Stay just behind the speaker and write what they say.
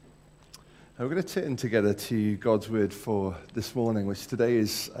We're going to turn together to God's Word for this morning, which today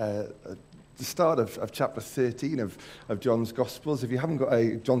is the start of chapter 13 of John's Gospels. If you haven't got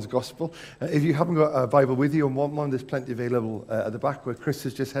John's Gospel, if you haven't got a Bible with you and want one, there's plenty available at the back where Chris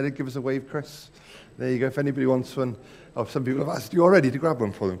has just headed. Give us a wave, Chris. There you go. If anybody wants one, some people have asked you already to grab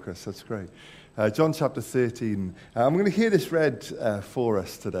one for them, Chris. That's great. John chapter 13. I'm going to hear this read for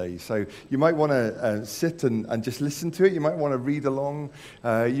us today. So you might want to sit and just listen to it. You might want to read along.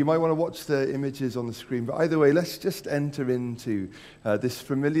 You might want to watch the images on the screen. But either way, let's just enter into this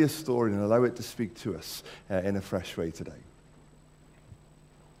familiar story and allow it to speak to us in a fresh way today.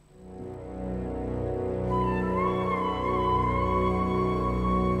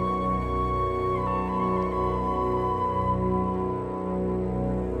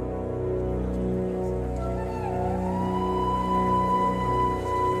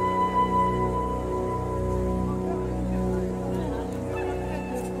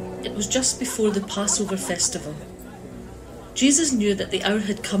 It was just before the Passover festival. Jesus knew that the hour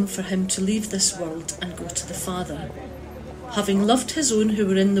had come for him to leave this world and go to the Father. Having loved his own who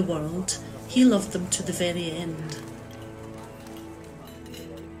were in the world, he loved them to the very end.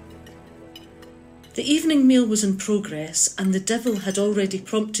 The evening meal was in progress, and the devil had already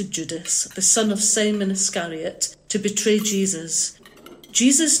prompted Judas, the son of Simon Iscariot, to betray Jesus.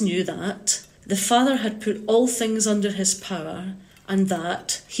 Jesus knew that the Father had put all things under his power, and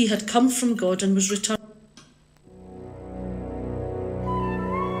that he had come from God and was returned.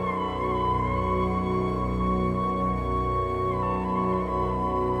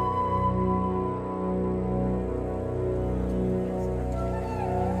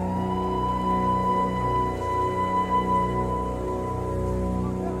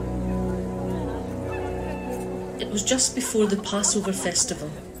 It was just before the Passover festival.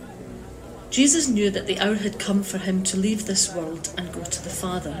 Jesus knew that the hour had come for him to leave this world and go to the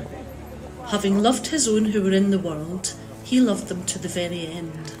Father. Having loved his own who were in the world, he loved them to the very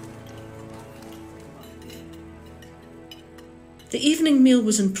end. The evening meal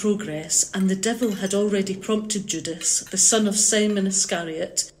was in progress, and the devil had already prompted Judas, the son of Simon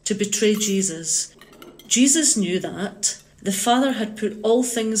Iscariot, to betray Jesus. Jesus knew that the Father had put all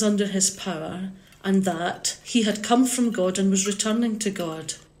things under his power, and that he had come from God and was returning to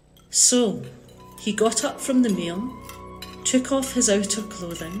God. So, he got up from the meal, took off his outer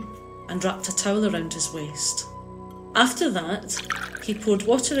clothing, and wrapped a towel around his waist. After that, he poured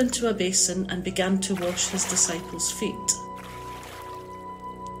water into a basin and began to wash his disciples' feet,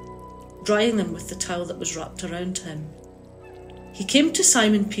 drying them with the towel that was wrapped around him. He came to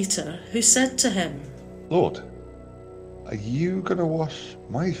Simon Peter, who said to him, "Lord, are you going to wash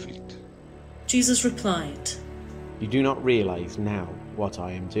my feet?" Jesus replied, "You do not realize now what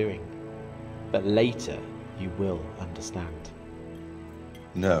I am doing, but later you will understand."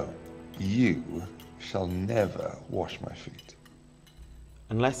 "No, you shall never wash my feet."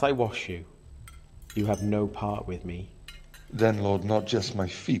 "Unless I wash you, you have no part with me." "Then, Lord, not just my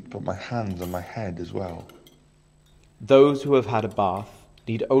feet, but my hands and my head as well." "Those who have had a bath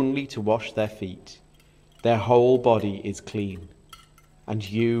need only to wash their feet. Their whole body is clean, and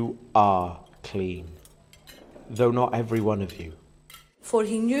you are clean, though not every one of you." For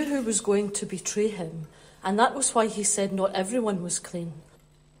he knew who was going to betray him, and that was why he said not everyone was clean.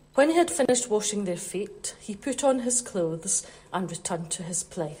 When he had finished washing their feet, he put on his clothes and returned to his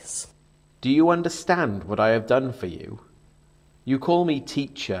place. "Do you understand what I have done for you? You call me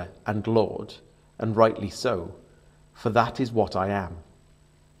teacher and Lord, and rightly so, for that is what I am.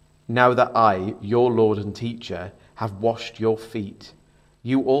 Now that I, your Lord and teacher, have washed your feet,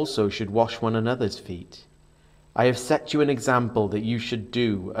 you also should wash one another's feet. I have set you an example that you should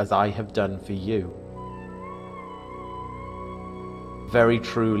do as I have done for you. Very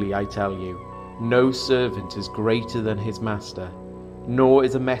truly I tell you, no servant is greater than his master, nor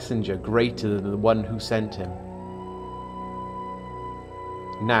is a messenger greater than the one who sent him.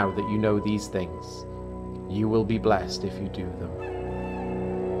 Now that you know these things, you will be blessed if you do them."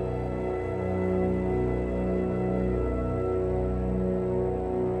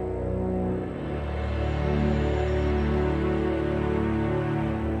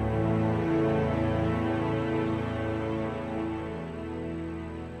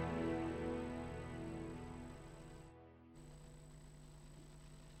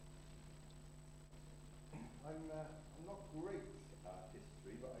 I'm not great at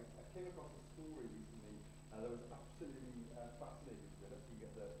history, but I came across a story recently that was absolutely fascinating. Let's see,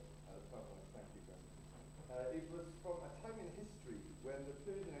 get the PowerPoint. Thank you, Ben. It was from a time in history when the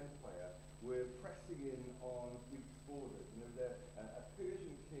Persian Empire were pressing in on Greek borders, and there was a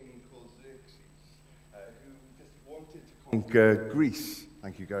Persian king called Xerxes who just wanted to conquer Greece.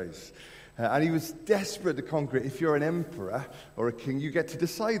 Thank you, guys. And he was desperate to conquer it. If you're an emperor or a king, you get to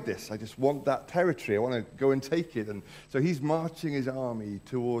decide this. I just want that territory. I want to go and take it. And so he's marching his army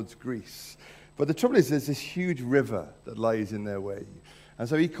towards Greece. But the trouble is there's this huge river that lies in their way. And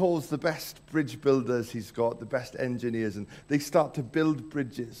so he calls the best bridge builders he's got, the best engineers, and they start to build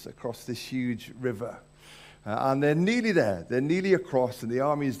bridges across this huge river. And they're nearly there. They're nearly across, and the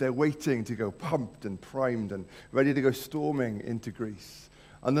armies, they're waiting to go pumped and primed and ready to go storming into Greece.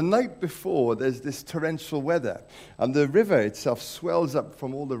 And the night before, there's this torrential weather, and the river itself swells up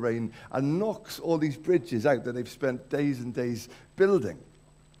from all the rain and knocks all these bridges out that they've spent days and days building.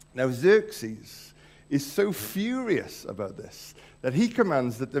 Now, Xerxes is so furious about this that he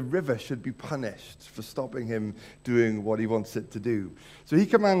commands that the river should be punished for stopping him doing what he wants it to do. So he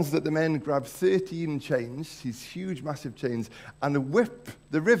commands that the men grab 13 chains, these huge, massive chains, and whip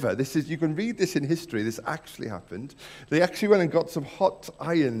the river. You can read this in history. This actually happened. They actually went and got some hot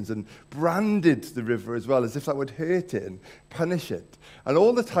irons and branded the river as well, as if that would hurt it and punish it. And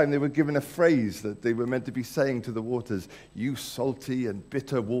all the time they were given a phrase that they were meant to be saying to the waters, "You salty and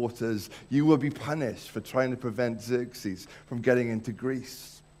bitter waters, you will be punished for trying to prevent Xerxes from getting into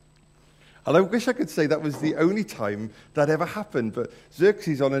Greece." And I wish I could say that was the only time that ever happened, but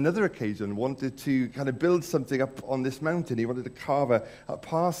Xerxes on another occasion wanted to kind of build something up on this mountain. He wanted to carve a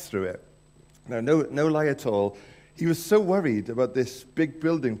path through it. Now, no lie at all. He was so worried about this big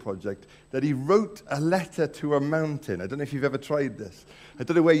building project that he wrote a letter to a mountain. I don't know if you've ever tried this. I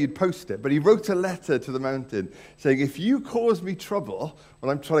don't know where you'd post it, but he wrote a letter to the mountain saying, "If you cause me trouble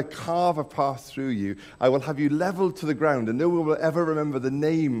when I'm trying to carve a path through you, I will have you leveled to the ground, and no one will ever remember the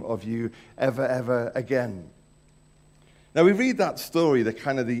name of you ever again." Now, we read that story,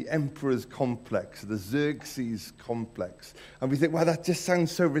 the emperor's complex, the Xerxes complex, and we think, well, that just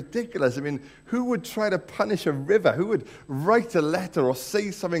sounds so ridiculous. I mean, who would try to punish a river? Who would write a letter or say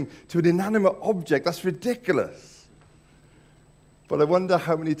something to an inanimate object? That's ridiculous. But I wonder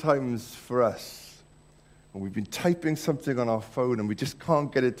how many times for us, when we've been typing something on our phone and we just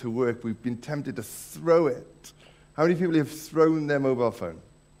can't get it to work, we've been tempted to throw it. How many people have thrown their mobile phone?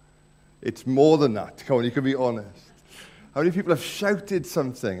 It's more than that. Come on, you can be honest. How many people have shouted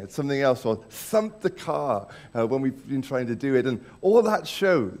something at something else or thumped the car when we've been trying to do it? And all that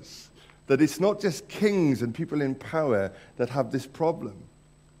shows that it's not just kings and people in power that have this problem.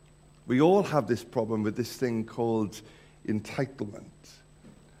 We all have this problem with this thing called entitlement.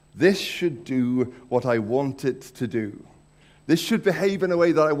 This should do what I want it to do. This should behave in a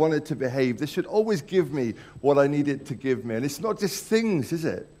way that I want it to behave. This should always give me what I need it to give me. And it's not just things, is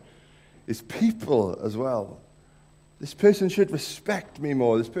it? It's people as well. This person should respect me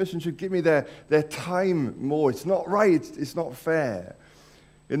more. This person should give me their time more. It's not right. It's not fair.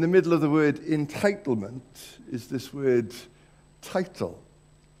 In the middle of the word entitlement is this word title.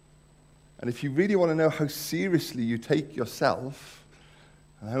 And if you really want to know how seriously you take yourself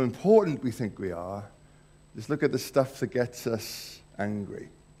and how important we think we are, just look at the stuff that gets us angry,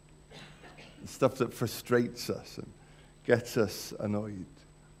 the stuff that frustrates us and gets us annoyed.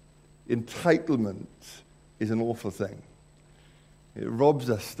 Entitlement is an awful thing. It robs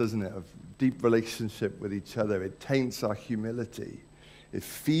us, doesn't it, of deep relationship with each other. It taints our humility. It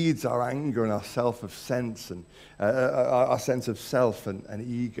feeds our anger and our sense of self and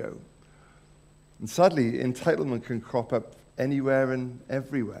ego. And sadly, entitlement can crop up anywhere and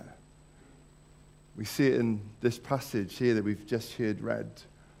everywhere. We see it in this passage here that we've just heard read.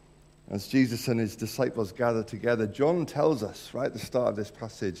 As Jesus and his disciples gather together, John tells us, right at the start of this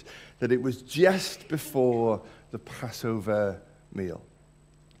passage, that it was just before the Passover meal.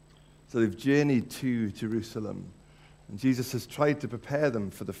 So they've journeyed to Jerusalem, and Jesus has tried to prepare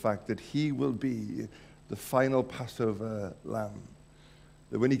them for the fact that he will be the final Passover lamb.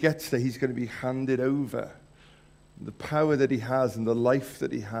 That when he gets there, he's going to be handed over. The power that he has and the life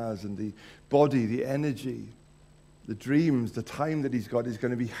that he has and the body, the energy, the dreams, the time that he's got is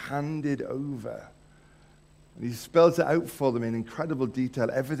going to be handed over. And he spells it out for them in incredible detail,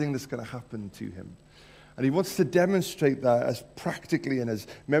 everything that's going to happen to him. And he wants to demonstrate that as practically and as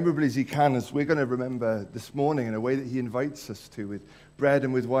memorably as he can, as we're going to remember this morning in a way that he invites us to, with bread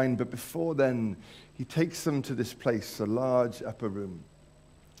and with wine. But before then, he takes them to this place, a large upper room.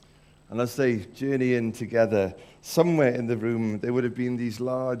 And as they journey in together, somewhere in the room, there would have been these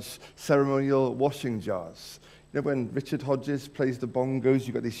large ceremonial washing jars. You know, when Richard Hodges plays the bongos,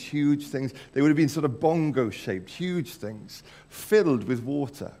 you've got these huge things. They would have been sort of bongo-shaped, huge things, filled with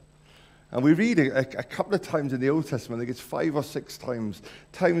water. And we read a couple of times in the Old Testament, I think it's 5 or 6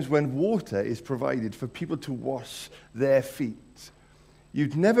 times when water is provided for people to wash their feet.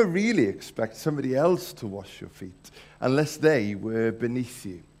 You'd never really expect somebody else to wash your feet unless they were beneath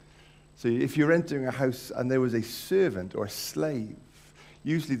you. So if you're entering a house and there was a servant or a slave,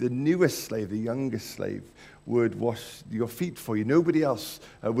 usually the newest slave, the youngest slave, would wash your feet for you. Nobody else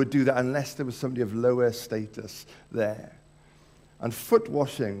would do that unless there was somebody of lower status there. And foot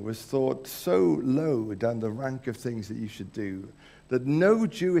washing was thought so low down the rank of things that you should do that no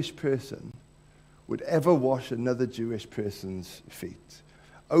Jewish person would ever wash another Jewish person's feet.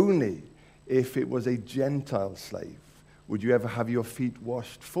 Only if it was a Gentile slave would you ever have your feet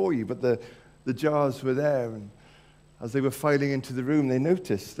washed for you. But the jars were there, and as they were filing into the room, they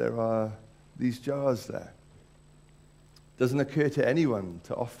noticed there are these jars there. Doesn't occur to anyone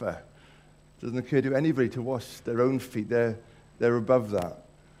to offer. Doesn't occur to anybody to wash their own feet. They're above that.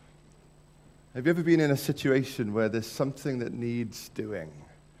 Have you ever been in a situation where there's something that needs doing,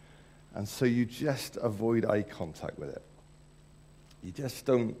 and so you just avoid eye contact with it? You just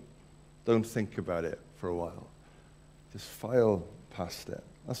don't think about it for a while. Just file past it.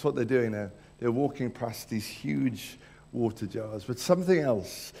 That's what they're doing now. They're walking past these huge water jars. But something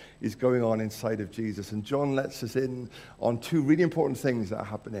else is going on inside of Jesus. And John lets us in on two really important things that are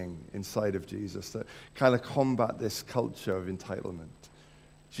happening inside of Jesus that kind of combat this culture of entitlement.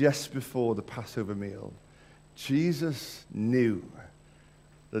 Just before the Passover meal, Jesus knew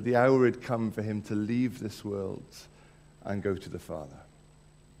that the hour had come for him to leave this world and go to the Father.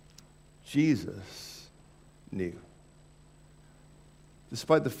 Jesus knew.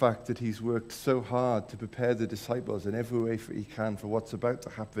 Despite the fact that he's worked so hard to prepare the disciples in every way he can for what's about to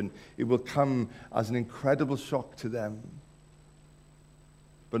happen, it will come as an incredible shock to them,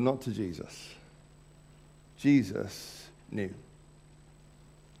 but not to Jesus. Jesus knew.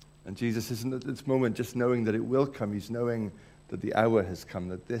 And Jesus isn't at this moment just knowing that it will come. He's knowing that the hour has come,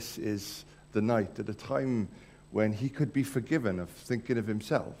 that this is the night, at a time when he could be forgiven of thinking of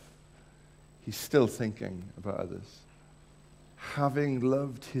himself. He's still thinking about others. Having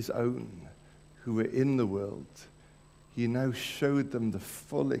loved his own who were in the world, he now showed them the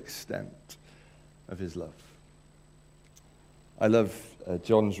full extent of his love. I love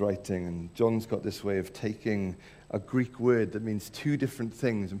John's writing, and John's got this way of taking a Greek word that means two different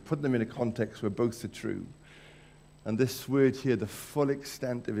things and putting them in a context where both are true. And this word here, the full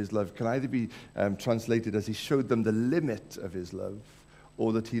extent of his love, can either be translated as he showed them the limit of his love,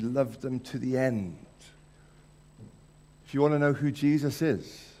 or that he loved them to the end. If you want to know who Jesus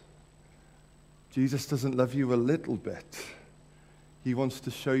is, Jesus doesn't love you a little bit. He wants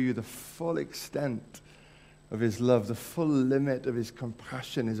to show you the full extent of his love, the full limit of his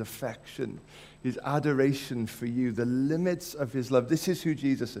compassion, his affection, his adoration for you, the limits of his love. This is who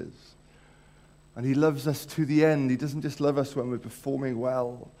Jesus is. And he loves us to the end. He doesn't just love us when we're performing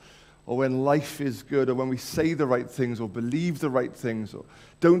well, or when life is good, or when we say the right things, or believe the right things, or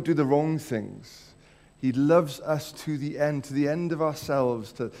don't do the wrong things. He loves us to the end of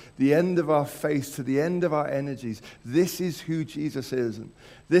ourselves, to the end of our faith, to the end of our energies. This is who Jesus is. And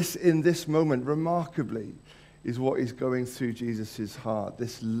this, in this moment, remarkably, is what is going through Jesus' heart.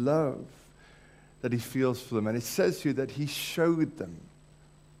 This love that he feels for them. And it says here that he showed them.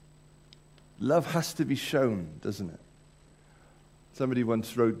 Love has to be shown, doesn't it? Somebody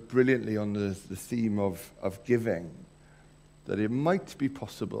once wrote brilliantly on the theme of giving, that it might be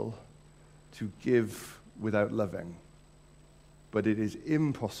possible to give without loving, but it is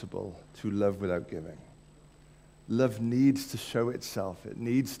impossible to love without giving. Love needs to show itself. It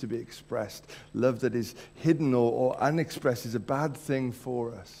needs to be expressed. Love that is hidden or unexpressed is a bad thing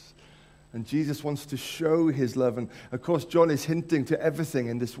for us. And Jesus wants to show his love. And of course, John is hinting to everything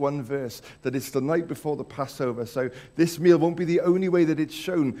in this one verse that it's the night before the Passover. So this meal won't be the only way that it's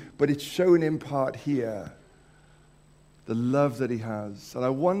shown, but it's shown in part here. The love that he has. And I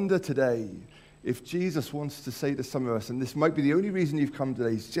wonder today if Jesus wants to say to some of us, and this might be the only reason you've come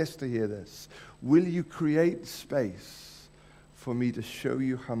today, is just to hear this. Will you create space for me to show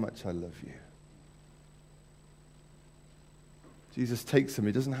you how much I love you? Jesus takes them.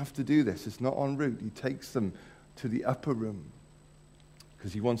 He doesn't have to do this. It's not en route. He takes them to the upper room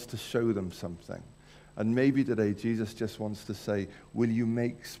because he wants to show them something. And maybe today Jesus just wants to say, will you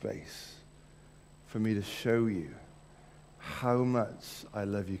make space for me to show you how much I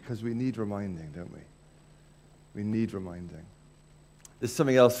love you? Because we need reminding, don't we? We need reminding. There's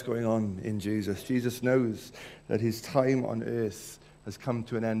something else going on in Jesus. Jesus knows that his time on earth has come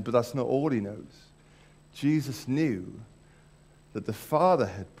to an end, but that's not all he knows. Jesus knew that the Father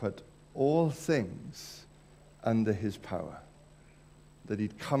had put all things under his power, that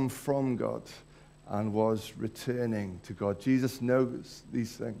he'd come from God and was returning to God. Jesus knows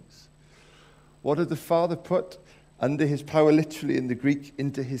these things. What did the Father put under his power, literally in the Greek,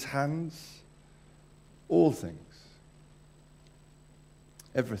 into his hands? All things.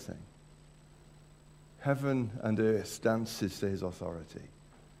 Everything. Heaven and earth dances to his authority.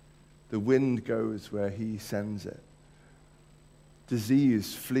 The wind goes where he sends it.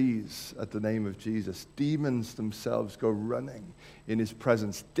 Disease flees at the name of Jesus. Demons themselves go running in his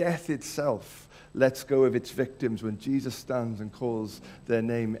presence. Death itself lets go of its victims when Jesus stands and calls their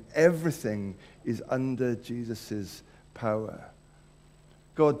name. Everything is under Jesus' power.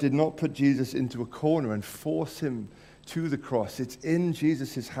 God did not put Jesus into a corner and force him to the cross. It's in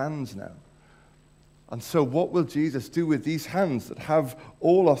Jesus' hands now. And so what will Jesus do with these hands that have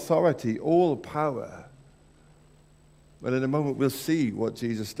all authority, all power? Well, in a moment we'll see what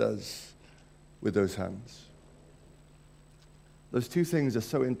Jesus does with those hands. Those two things are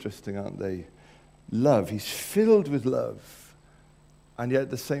so interesting, aren't they? Love. He's filled with love. And yet at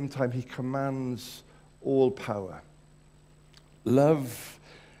the same time he commands all power. Love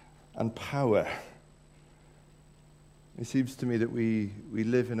and power. It seems to me that we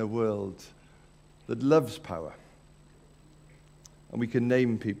live in a world that loves power. And we can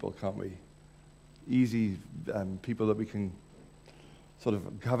name people, can't we? Easy people that we can sort of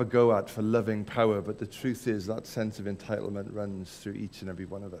have a go at for loving power, but the truth is that sense of entitlement runs through each and every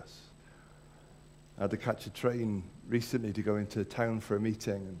one of us. I had to catch a train recently to go into town for a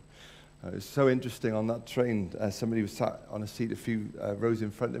meeting, and it was so interesting on that train. Somebody was sat on a seat a few rows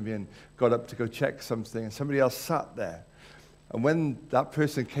in front of me and got up to go check something, and somebody else sat there. And when that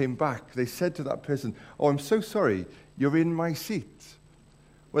person came back, they said to that person, "Oh, I'm so sorry, you're in my seat."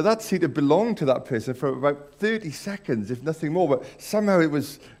 Well, that seat had belonged to that person for about 30 seconds, if nothing more, but somehow it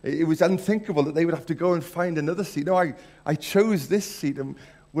was unthinkable that they would have to go and find another seat. No, I chose this seat, and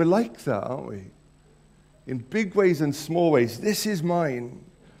we're like that, aren't we? In big ways and small ways, this is mine,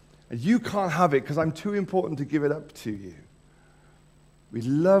 and you can't have it because I'm too important to give it up to you. We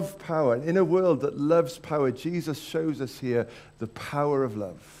love power, and in a world that loves power, Jesus shows us here the power of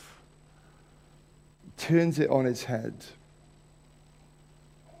love. Turns it on its head.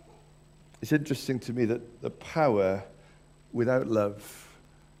 It's interesting to me that the power without love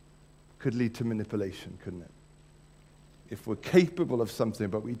could lead to manipulation, couldn't it? If we're capable of something,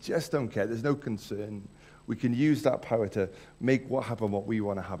 but we just don't care, there's no concern, we can use that power to make what happen what we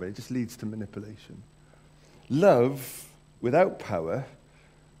want to happen. It just leads to manipulation. Love without power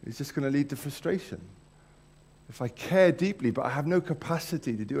is just going to lead to frustration. If I care deeply, but I have no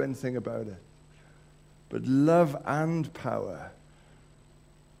capacity to do anything about it. But love and power,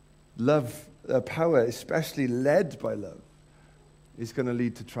 power, especially led by love, is going to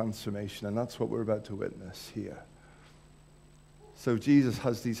lead to transformation, and that's what we're about to witness here. So Jesus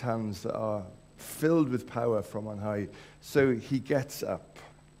has these hands that are filled with power from on high. So he gets up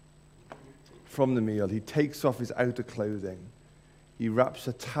from the meal. He takes off his outer clothing. He wraps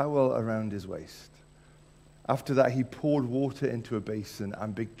a towel around his waist. After that, he poured water into a basin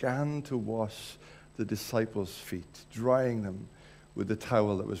and began to wash the disciples' feet, drying them with the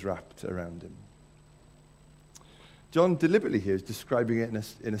towel that was wrapped around him. John deliberately here is describing it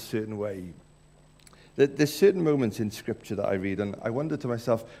in a certain way. There's certain moments in Scripture that I read, and I wonder to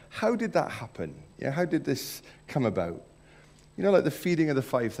myself, how did that happen? How did this come about? Like the feeding of the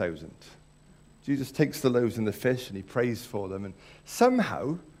 5,000. Jesus takes the loaves and the fish, and he prays for them, and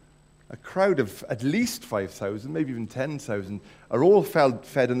somehow a crowd of at least 5,000, maybe even 10,000, are all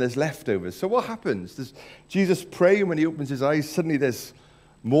fed, and there's leftovers. So what happens? Does Jesus pray, and when he opens his eyes, suddenly there's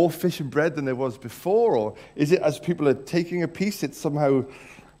more fish and bread than there was before? Or is it as people are taking a piece, it somehow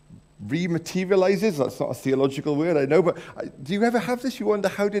rematerializes? That's not a theological word, I know, but do you ever have this? You wonder,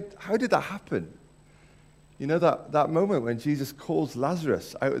 how did that happen? That moment when Jesus calls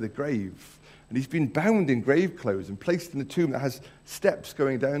Lazarus out of the grave, and he's been bound in grave clothes and placed in a tomb that has steps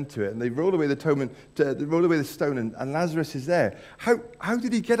going down to it. And they roll away the stone, and Lazarus is there. How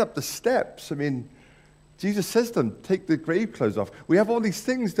did he get up the steps? Jesus says to them, take the grave clothes off. We have all these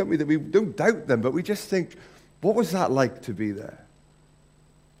things, don't we, that we don't doubt them, but we just think, what was that like to be there?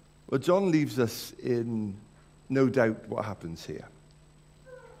 Well, John leaves us in no doubt what happens here.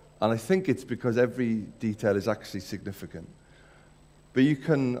 And I think it's because every detail is actually significant. But you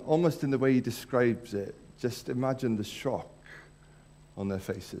can, almost in the way he describes it, just imagine the shock on their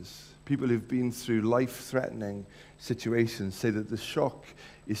faces. People who've been through life-threatening situations say that the shock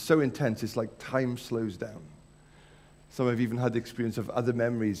is so intense, it's like time slows down. Some have even had the experience of other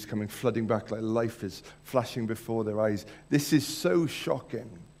memories coming flooding back, like life is flashing before their eyes. This is so shocking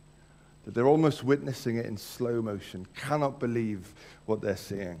that they're almost witnessing it in slow motion, cannot believe what they're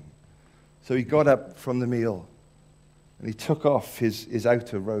seeing. So he got up from the meal, and he took off his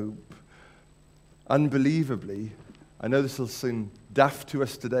outer robe. Unbelievably, I know this will seem daft to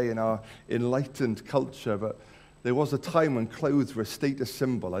us today in our enlightened culture, but There was a time when clothes were a status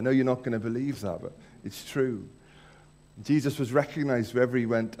symbol. I know you're not going to believe that, but it's true. Jesus was recognized wherever he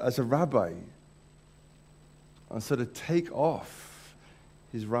went as a rabbi. And so to take off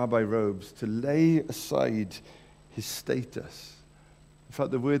his rabbi robes, to lay aside his status. In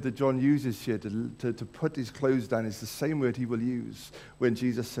fact, the word that John uses here to put his clothes down is the same word he will use when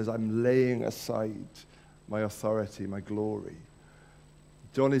Jesus says, I'm laying aside my authority, my glory.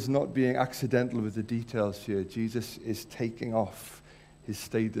 John is not being accidental with the details here. Jesus is taking off his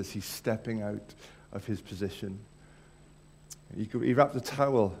status. He's stepping out of his position. He wrapped a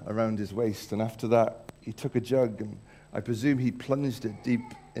towel around his waist, and after that, he took a jug, and I presume he plunged it deep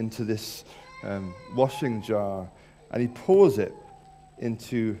into this washing jar, and he pours it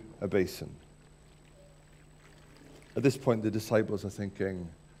into a basin. At this point, the disciples are thinking,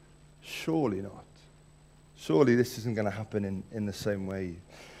 surely not. Surely this isn't going to happen in the same way.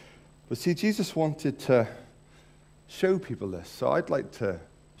 But see, Jesus wanted to show people this, so I'd like to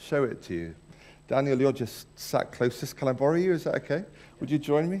show it to you. Daniel, you're just sat closest. Can I borrow you? Is that okay? Would you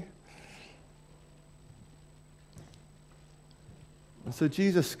join me? And so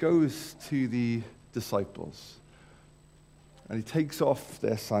Jesus goes to the disciples, and he takes off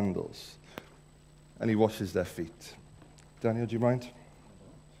their sandals, and he washes their feet. Daniel, do you mind?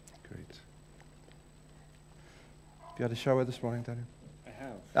 Great. Have you had a shower this morning, Daniel? I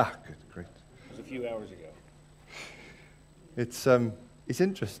have. Ah, good, great. It was a few hours ago. It's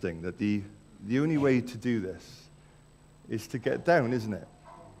interesting that the only way to do this is to get down, isn't it?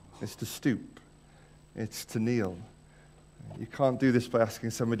 It's to stoop. It's to kneel. You can't do this by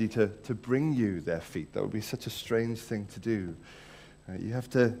asking somebody to bring you their feet. That would be such a strange thing to do. You have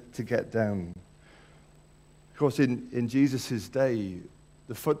to get down. Of course, in Jesus' day,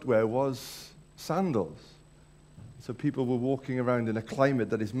 the footwear was sandals. So people were walking around in a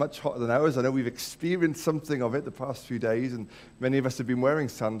climate that is much hotter than ours. I know we've experienced something of it the past few days, and many of us have been wearing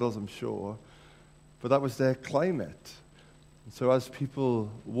sandals, I'm sure. But that was their climate. And so as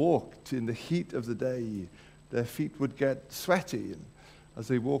people walked in the heat of the day, their feet would get sweaty. And as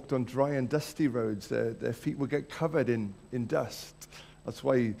they walked on dry and dusty roads, their feet would get covered in dust. That's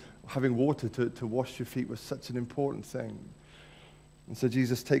why having water to wash your feet was such an important thing. And so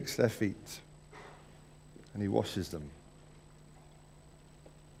Jesus takes their feet and he washes them.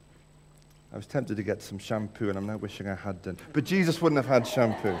 I was tempted to get some shampoo, and I'm now wishing I had done. But Jesus wouldn't have had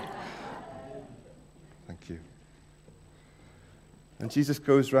shampoo. Thank you. And Jesus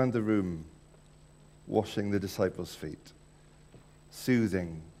goes round the room, washing the disciples' feet,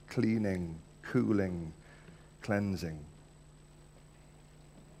 soothing, cleaning, cooling, cleansing.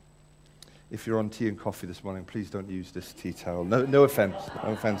 If you're on tea and coffee this morning, please don't use this tea towel. No offense.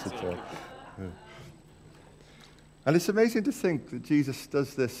 No offense at all. And it's amazing to think that Jesus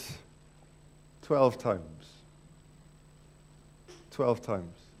does this 12 times. 12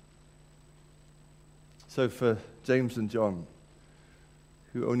 times. So for James and John,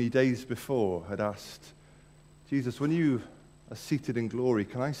 who only days before had asked, Jesus, when you are seated in glory,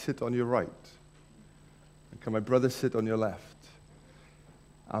 can I sit on your right? And can my brother sit on your left?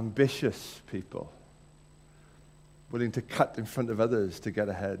 Ambitious people, willing to cut in front of others to get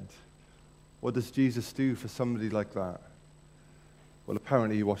ahead. What does Jesus do for somebody like that? Well,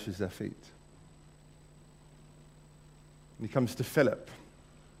 apparently he washes their feet. And he comes to Philip,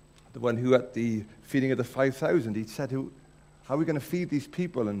 the one who at the feeding of the 5,000, he said, how are we going to feed these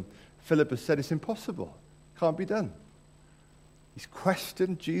people? And Philip has said, it's impossible. Can't be done. He's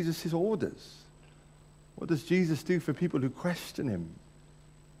questioned Jesus' orders. What does Jesus do for people who question him,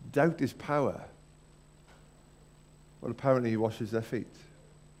 doubt his power? Well, apparently he washes their feet.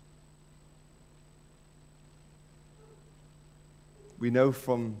 We know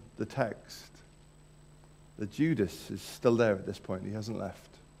from the text that Judas is still there at this point. He hasn't left.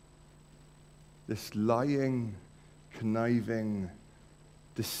 This lying, conniving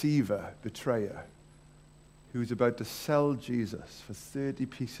deceiver, betrayer, who's about to sell Jesus for 30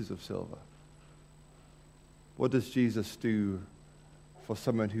 pieces of silver. What does Jesus do for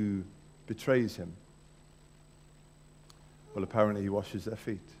someone who betrays him? Well, apparently he washes their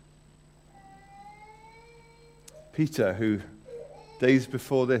feet. Peter, who days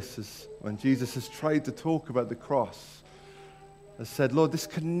before this, when Jesus has tried to talk about the cross, has said, Lord, this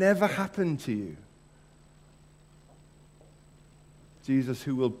can never happen to you. Peter,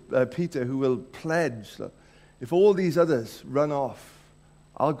 who will pledge that if all these others run off,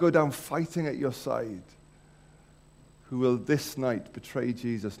 I'll go down fighting at your side, who will this night betray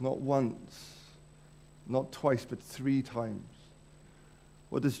Jesus, not once, not twice, but 3 times.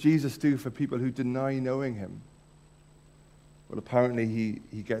 What does Jesus do for people who deny knowing him? Well, apparently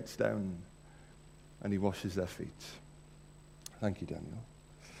he gets down and he washes their feet. Thank you, Daniel.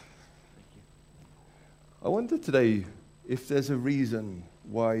 I wonder today if there's a reason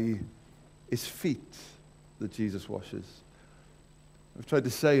why it's feet that Jesus washes. I've tried to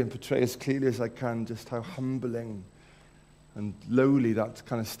say and portray as clearly as I can just how humbling and lowly that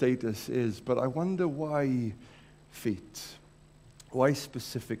kind of status is, but I wonder why feet? Why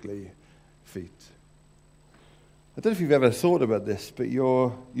specifically feet? I don't know if you've ever thought about this, but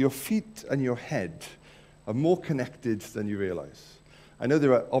your feet and your head are more connected than you realize. I know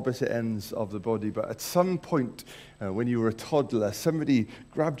they're at opposite ends of the body, but at some point when you were a toddler, somebody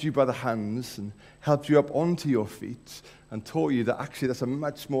grabbed you by the hands and helped you up onto your feet and taught you that actually that's a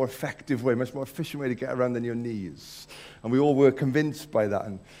much more effective way, much more efficient way to get around than your knees. And we all were convinced by that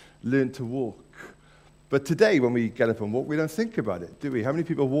and learned to walk. But today, when we get up and walk, we don't think about it, do we? How many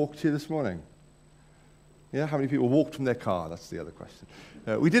people walked here this morning? Yeah, how many people walked from their car? That's the other question.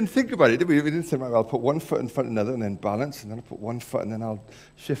 We didn't think about it, did we? We didn't say, right, I'll put one foot in front of another and then balance, and then I'll put one foot and then I'll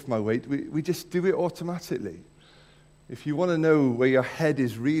shift my weight. We just do it automatically. If you want to know where your head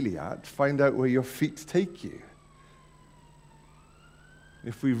is really at, find out where your feet take you.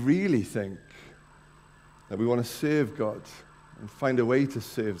 If we really think that we want to serve God and find a way to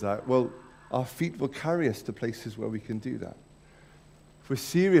serve that, well, our feet will carry us to places where we can do that. If we're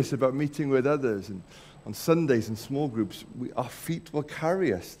serious about meeting with others and on Sundays and small groups, our feet will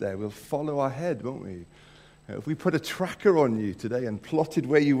carry us there. We'll follow our head, won't we? If we put a tracker on you today and plotted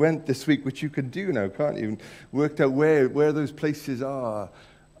where you went this week, which you can do now, can't you? And worked out where those places are,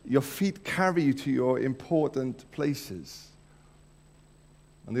 your feet carry you to your important places.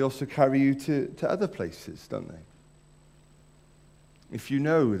 And they also carry you to other places, don't they? If you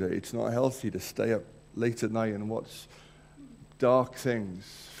know that it's not healthy to stay up late at night and watch dark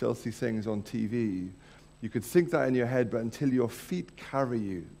things, filthy things on TV, you could think that in your head, but until your feet carry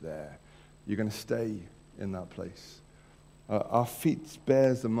you there, you're going to stay in that place. Our feet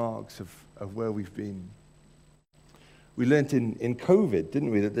bears the marks of where we've been. We learnt in COVID,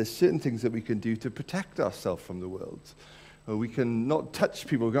 didn't we, that there's certain things that we can do to protect ourselves from the world. We can not touch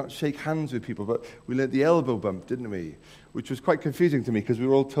people, we can't shake hands with people, but we learnt the elbow bump, didn't we? Which was quite confusing to me because we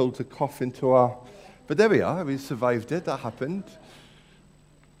were all told to cough into our... But there we are, we survived it, that happened.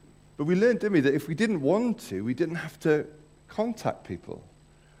 But we learned, didn't we, that if we didn't want to, we didn't have to contact people.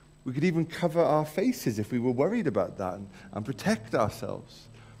 We could even cover our faces if we were worried about that and protect ourselves.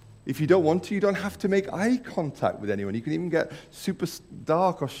 If you don't want to, you don't have to make eye contact with anyone. You can even get super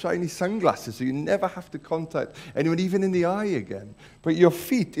dark or shiny sunglasses so you never have to contact anyone, even in the eye again. But your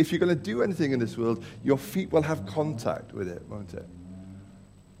feet, if you're going to do anything in this world, your feet will have contact with it, won't it?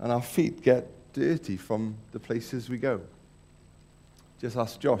 And our feet get dirty from the places we go. Just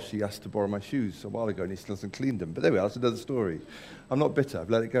ask Josh. He asked to borrow my shoes a while ago and he still hasn't cleaned them. But there we are, that's another story. I'm not bitter, I've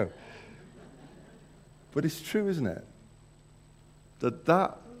let it go. But it's true, isn't it?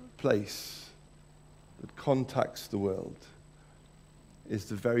 That place that contacts the world is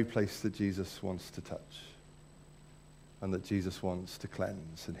the very place that Jesus wants to touch and that Jesus wants to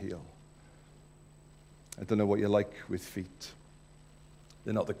cleanse and heal. I don't know what you're like with feet.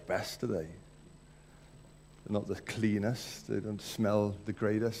 They're not the best, are they? They're not the cleanest. They don't smell the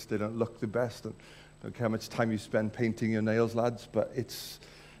greatest. They don't look the best. Don't care how much time you spend painting your nails, lads, but it's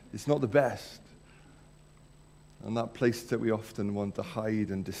not the best. And that place that we often want to hide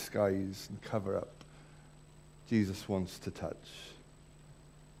and disguise and cover up, Jesus wants to touch,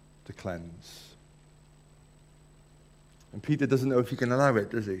 to cleanse. And Peter doesn't know if he can allow it,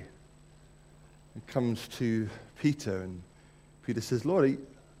 does he? It comes to Peter, and Peter says, Lord,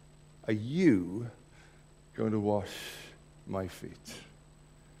 are you going to wash my feet?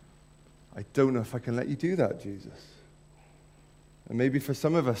 I don't know if I can let you do that, Jesus. And maybe for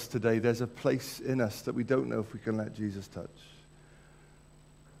some of us today, there's a place in us that we don't know if we can let Jesus touch.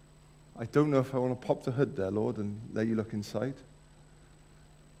 I don't know if I want to pop the hood there, Lord, and let you look inside.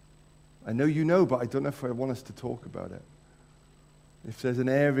 I know you know, but I don't know if I want us to talk about it. If there's an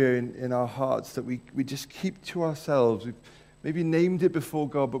area in our hearts that we just keep to ourselves, we've maybe named it before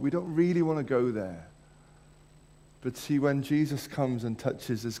God, but we don't really want to go there. But see, when Jesus comes and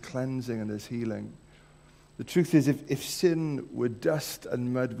touches, there's cleansing and there's healing. The truth is, if sin were dust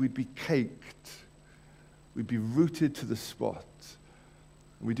and mud, we'd be caked. We'd be rooted to the spot.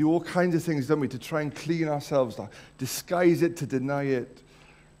 And we do all kinds of things, don't we, to try and clean ourselves, to disguise it, to deny it.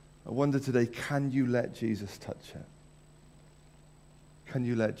 I wonder today, can you let Jesus touch it? Can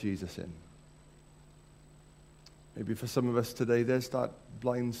you let Jesus in? Maybe for some of us today, there's that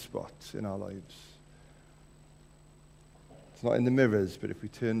blind spot in our lives. It's not in the mirrors, but if we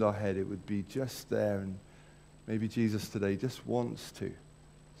turned our head, it would be just there. And maybe Jesus today just wants to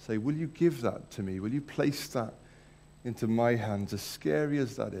Say, will you give that to me? Will you place that into my hands, as scary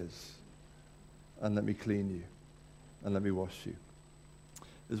as that is, and let me clean you, and let me wash you?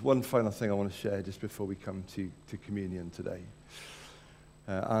 There's one final thing I want to share just before we come to communion today.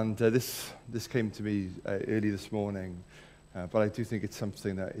 This came to me early this morning, but I do think it's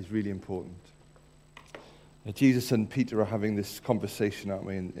something that is really important. Jesus and Peter are having this conversation, aren't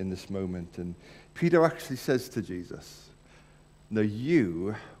we, in this moment. And Peter actually says to Jesus, no,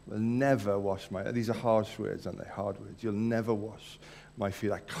 you will never wash my... These are harsh words, aren't they? Hard words. You'll never wash my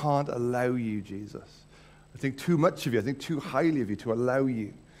feet. I can't allow you, Jesus. I think too much of you. I think too highly of you to allow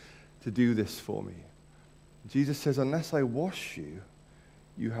you to do this for me. Jesus says, unless I wash you,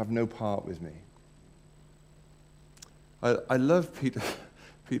 you have no part with me. I love Peter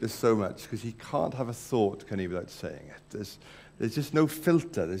so much because he can't have a thought, can he, without saying it. There's just no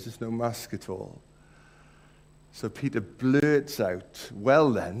filter. There's just no mask at all. So Peter blurts out,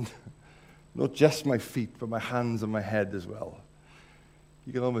 well then, not just my feet, but my hands and my head as well.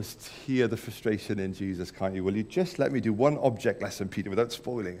 You can almost hear the frustration in Jesus, can't you? Will you just let me do one object lesson, Peter, without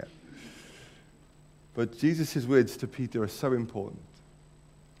spoiling it? But Jesus' words to Peter are so important.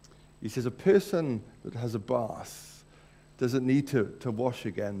 He says, a person that has a bath doesn't need to wash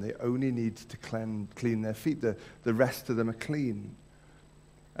again. They only need to clean their feet. The rest of them are clean.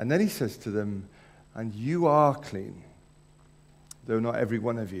 And then he says to them, and you are clean, though not every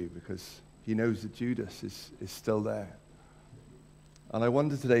one of you, because he knows that Judas is still there. And I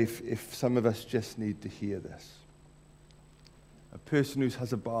wonder today if some of us just need to hear this. A person who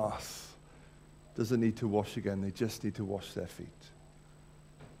has a bath doesn't need to wash again. They just need to wash their feet.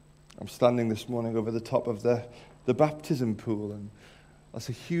 I'm standing this morning over the top of the baptism pool, and that's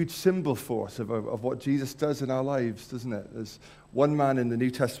a huge symbol for us of what Jesus does in our lives, doesn't it? There's one man in the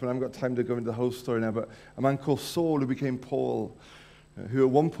New Testament, I haven't got time to go into the whole story now, but a man called Saul who became Paul, who at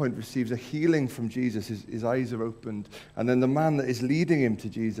one point receives a healing from Jesus. His eyes are opened. And then the man that is leading him to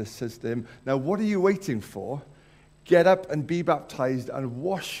Jesus says to him, now what are you waiting for? Get up and be baptized and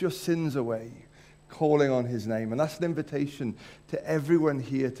wash your sins away, calling on his name. And that's an invitation to everyone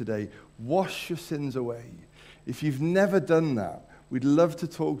here today. Wash your sins away. If you've never done that, we'd love to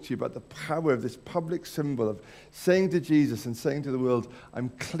talk to you about the power of this public symbol of saying to Jesus and saying to the world, I'm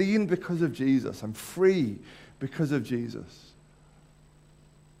clean because of Jesus. I'm free because of Jesus.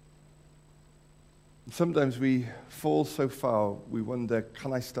 Sometimes we fall so far, we wonder,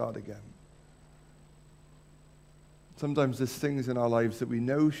 can I start again? Sometimes there's things in our lives that we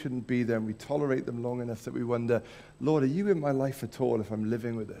know shouldn't be there, and we tolerate them long enough that we wonder, Lord, are you in my life at all if I'm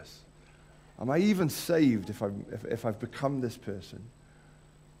living with this? Am I even saved if I've become this person?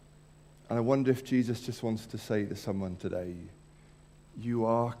 And I wonder if Jesus just wants to say to someone today, you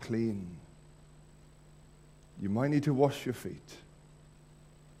are clean. You might need to wash your feet.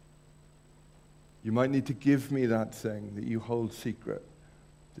 You might need to give me that thing that you hold secret,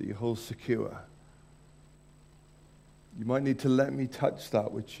 that you hold secure. You might need to let me touch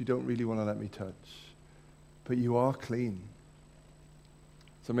that which you don't really want to let me touch. But you are clean.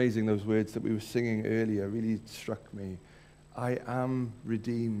 It's amazing, those words that we were singing earlier really struck me. I am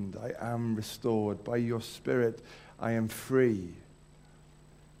redeemed. I am restored. By your Spirit, I am free.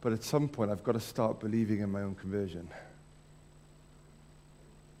 But at some point, I've got to start believing in my own conversion.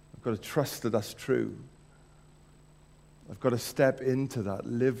 I've got to trust that that's true. I've got to step into that,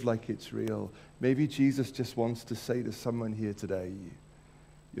 live like it's real. Maybe Jesus just wants to say to someone here today,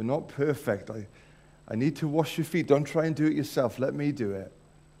 you're not perfect. I need to wash your feet. Don't try and do it yourself. Let me do it.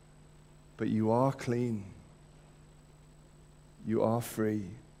 But you are clean. You are free.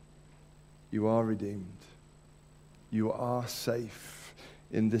 You are redeemed. You are safe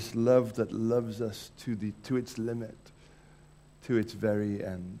in this love that loves us to its limit, to its very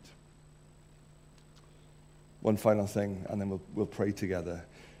end. One final thing, and then we'll pray together.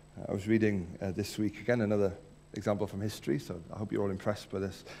 I was reading this week, again, another example from history, so I hope you're all impressed by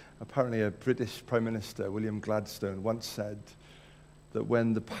this. Apparently, a British Prime Minister, William Gladstone, once said that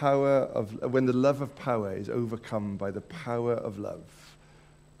when the love of power is overcome by the power of love,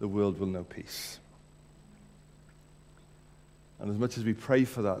 the world will know peace. And as much as we pray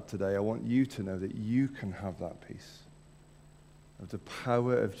for that today, I want you to know that you can have that peace of the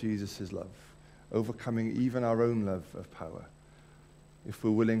power of Jesus' love, overcoming even our own love of power, if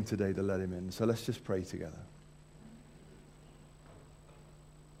we're willing today to let him in. So let's just pray together.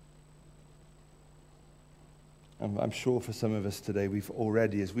 I'm sure for some of us today, we've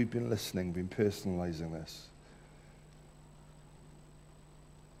already, as we've been listening, been personalizing this.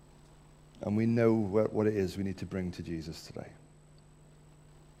 And we know what it is we need to bring to Jesus today.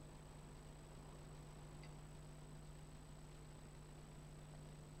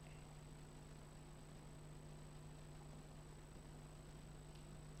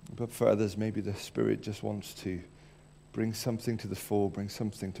 But for others, maybe the Spirit just wants to bring something to the fore, bring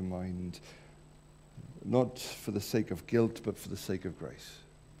something to mind, not for the sake of guilt, but for the sake of grace.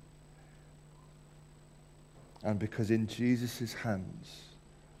 And because in Jesus' hands,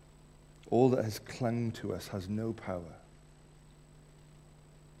 all that has clung to us has no power.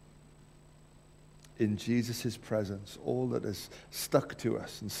 In Jesus' presence, all that has stuck to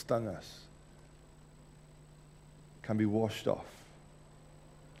us and stung us can be washed off,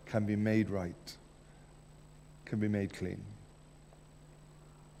 can be made right, can be made clean.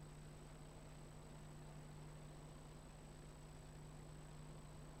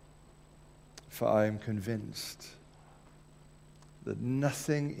 For I am convinced that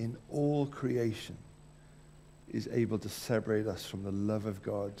nothing in all creation is able to separate us from the love of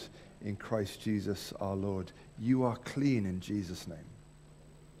God in Christ Jesus our Lord. You are clean in Jesus' name.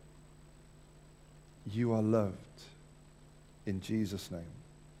 You are loved in Jesus' name.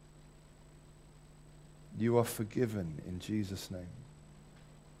 You are forgiven in Jesus' name.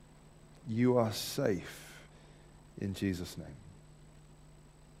 You are safe in Jesus' name.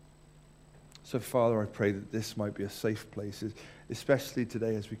 So, Father, I pray that this might be a safe place, especially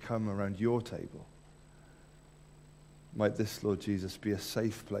today as we come around your table. Might this, Lord Jesus, be a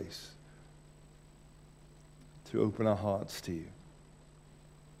safe place to open our hearts to you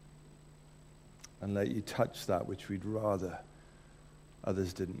and let you touch that which we'd rather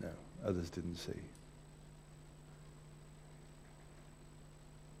others didn't know, others didn't see.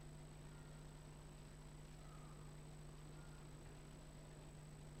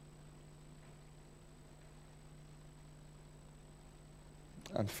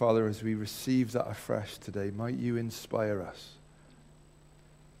 And Father, as we receive that afresh today, might you inspire us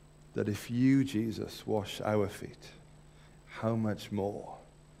that if you, Jesus, wash our feet, how much more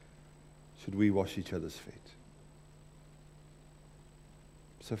should we wash each other's feet?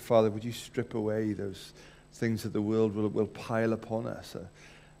 So, Father, would you strip away those things that the world will pile upon us,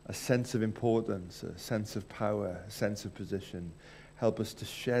 a sense of importance, a sense of power, a sense of position. Help us to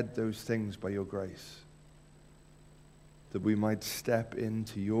shed those things by your grace, that we might step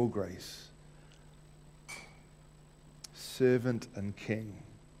into your grace. Servant and King,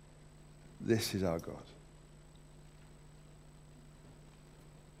 this is our God.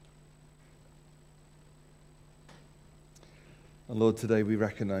 And Lord, today we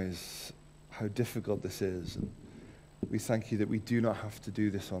recognize how difficult this is. And we thank you that we do not have to do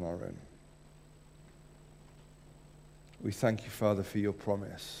this on our own. We thank you, Father, for your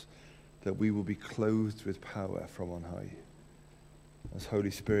promise that we will be clothed with power from on high. As Holy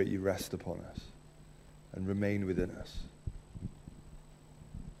Spirit, you rest upon us and remain within us.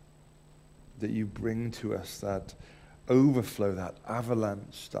 That you bring to us that overflow, that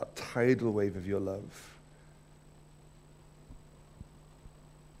avalanche, that tidal wave of your love.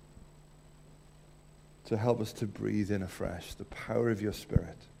 To help us to breathe in afresh the power of your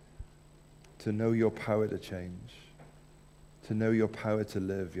Spirit, to know your power to change, to know your power to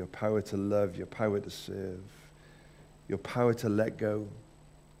live, your power to love, your power to serve, your power to let go,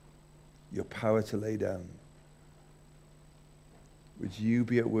 your power to lay down. Would you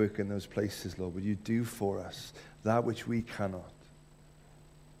be at work in those places, Lord? Would you do for us that which we cannot?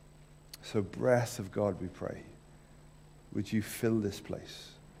 So, breath of God, we pray, would you fill this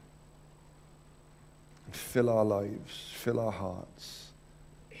place? And fill our lives, fill our hearts,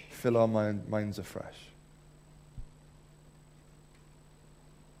 fill our minds afresh.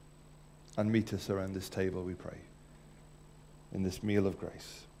 And meet us around this table, we pray, in this meal of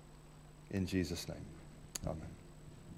grace. In Jesus' name, amen.